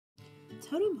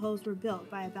totem poles were built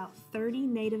by about 30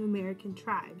 Native American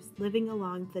tribes living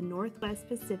along the northwest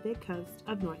Pacific coast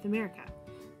of North America.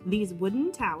 These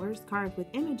wooden towers, carved with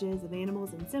images of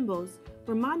animals and symbols,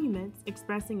 were monuments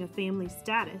expressing a family's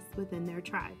status within their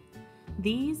tribe.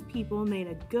 These people made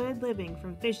a good living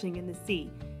from fishing in the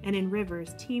sea and in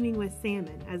rivers teeming with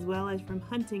salmon, as well as from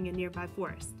hunting in nearby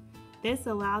forests. This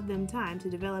allowed them time to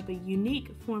develop a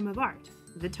unique form of art,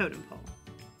 the totem pole.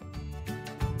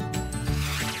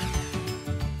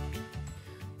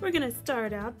 We're going to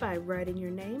start out by writing your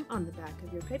name on the back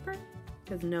of your paper,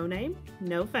 because no name,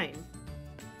 no fame.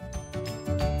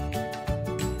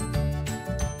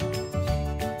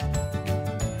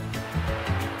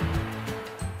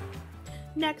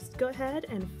 Next, go ahead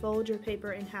and fold your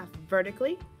paper in half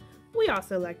vertically. We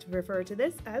also like to refer to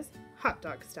this as hot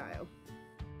dog style.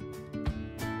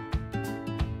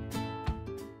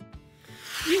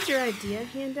 Use your idea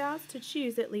handouts to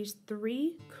choose at least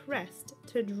 3 crests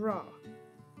to draw.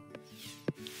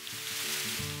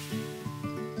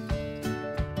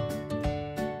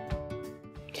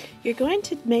 You're going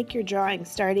to make your drawing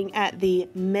starting at the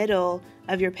middle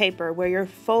of your paper where your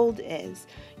fold is.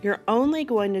 You're only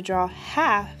going to draw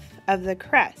half of the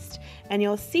crest, and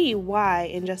you'll see why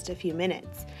in just a few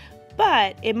minutes.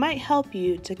 But it might help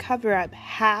you to cover up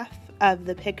half of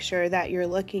the picture that you're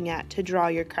looking at to draw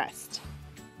your crest.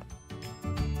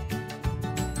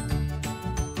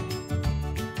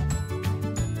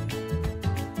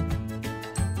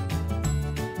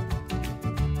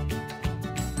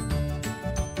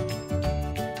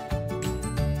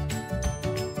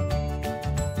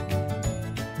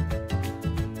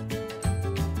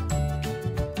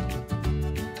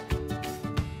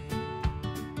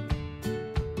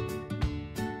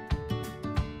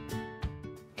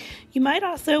 You might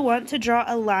also want to draw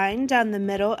a line down the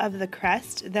middle of the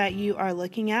crest that you are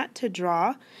looking at to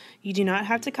draw. You do not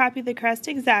have to copy the crest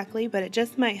exactly, but it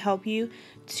just might help you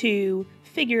to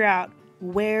figure out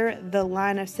where the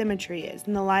line of symmetry is.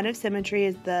 And the line of symmetry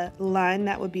is the line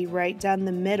that would be right down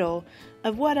the middle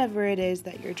of whatever it is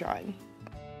that you're drawing.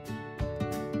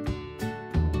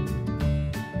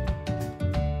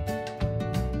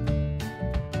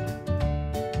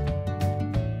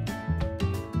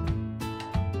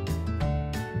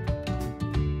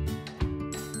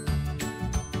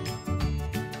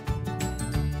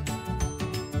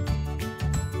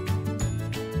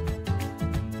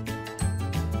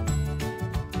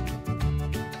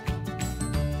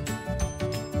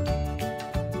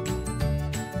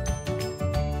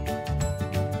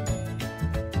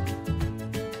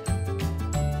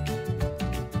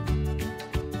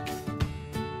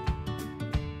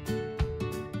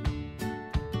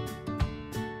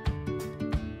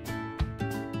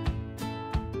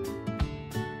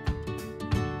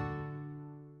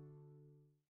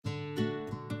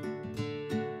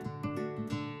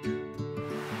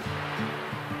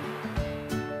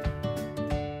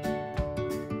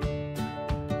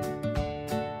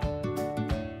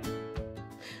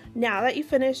 Now that you've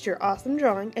finished your awesome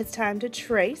drawing, it's time to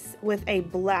trace with a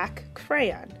black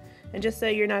crayon. And just so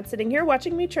you're not sitting here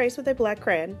watching me trace with a black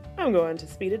crayon, I'm going to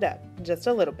speed it up just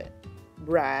a little bit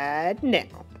right now.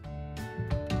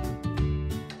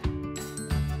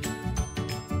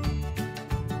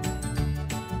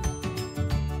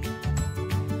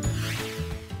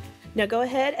 Now go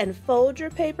ahead and fold your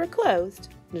paper closed,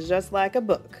 just like a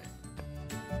book.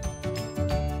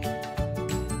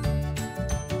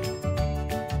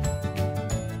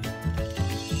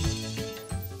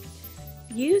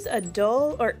 Use a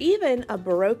dull or even a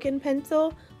broken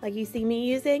pencil, like you see me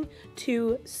using,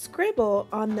 to scribble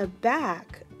on the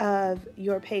back of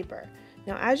your paper.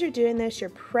 Now as you're doing this,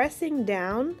 you're pressing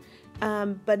down,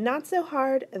 but not so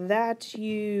hard that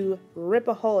you rip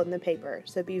a hole in the paper.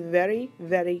 So be very,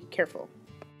 very careful.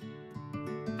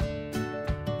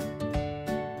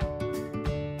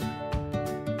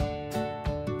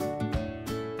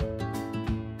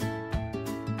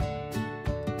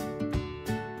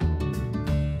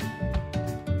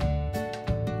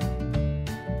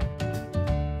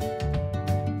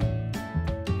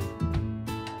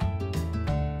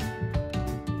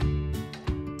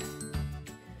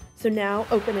 So now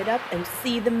open it up and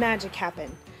see the magic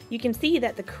happen. You can see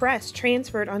that the crest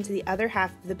transferred onto the other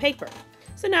half of the paper.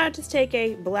 So now just take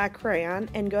a black crayon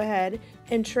and go ahead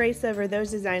and trace over those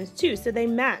designs too so they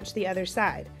match the other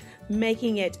side,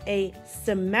 making it a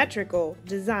symmetrical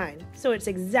design. So it's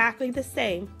exactly the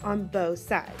same on both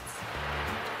sides.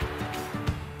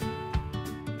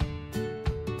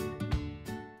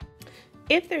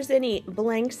 If there's any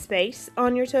blank space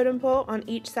on your totem pole on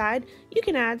each side, you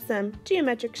can add some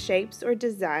geometric shapes or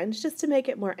designs just to make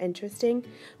it more interesting.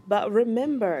 But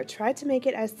remember, try to make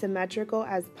it as symmetrical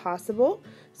as possible.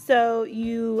 So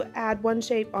you add one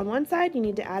shape on one side, you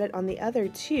need to add it on the other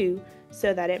too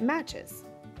so that it matches.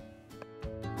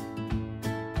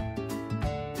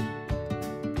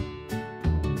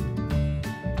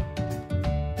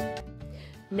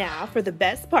 Now for the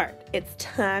best part, it's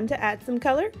time to add some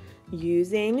color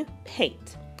using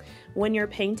paint. When you're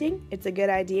painting, it's a good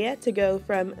idea to go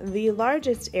from the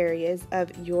largest areas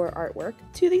of your artwork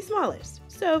to the smallest.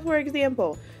 So for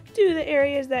example, do the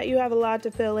areas that you have a lot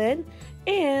to fill in,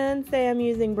 and say I'm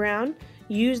using brown,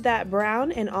 use that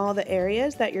brown in all the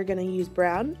areas that you're going to use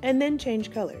brown, and then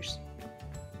change colors.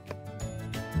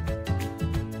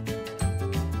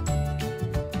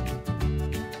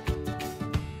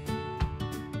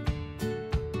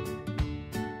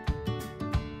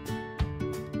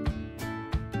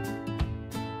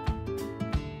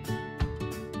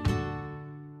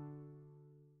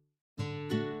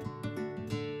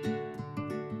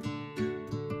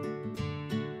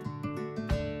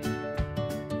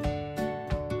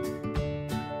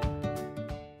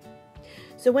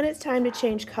 So when it's time to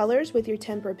change colors with your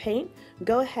tempera paint,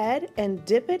 go ahead and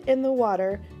dip it in the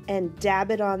water and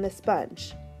dab it on the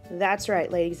sponge. That's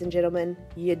right, ladies and gentlemen,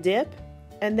 you dip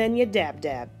and then you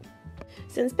dab.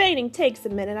 Since painting takes a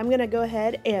minute, I'm going to go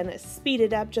ahead and speed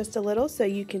it up just a little so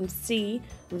you can see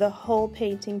the whole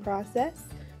painting process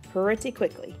pretty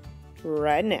quickly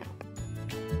right now.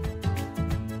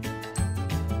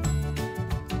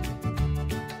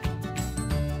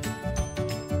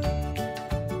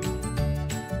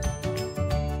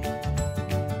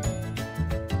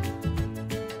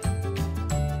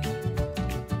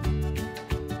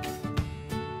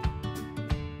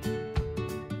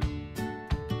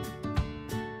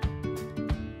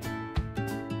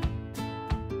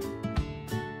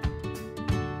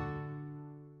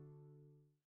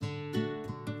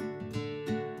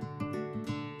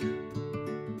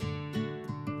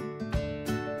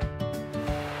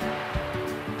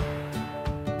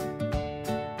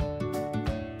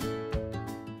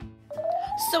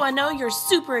 So I know you're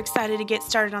super excited to get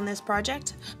started on this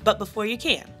project, but before you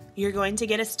can, you're going to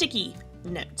get a sticky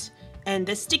note. And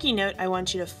this sticky note I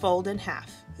want you to fold in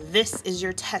half. This is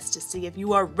your test to see if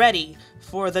you are ready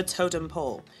for the totem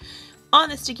pole. On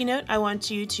the sticky note, I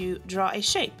want you to draw a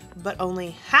shape, but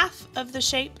only half of the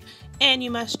shape, and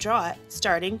you must draw it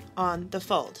starting on the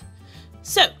fold.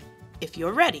 So, if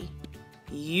you're ready,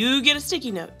 you get a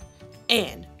sticky note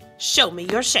and show me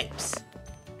your shapes.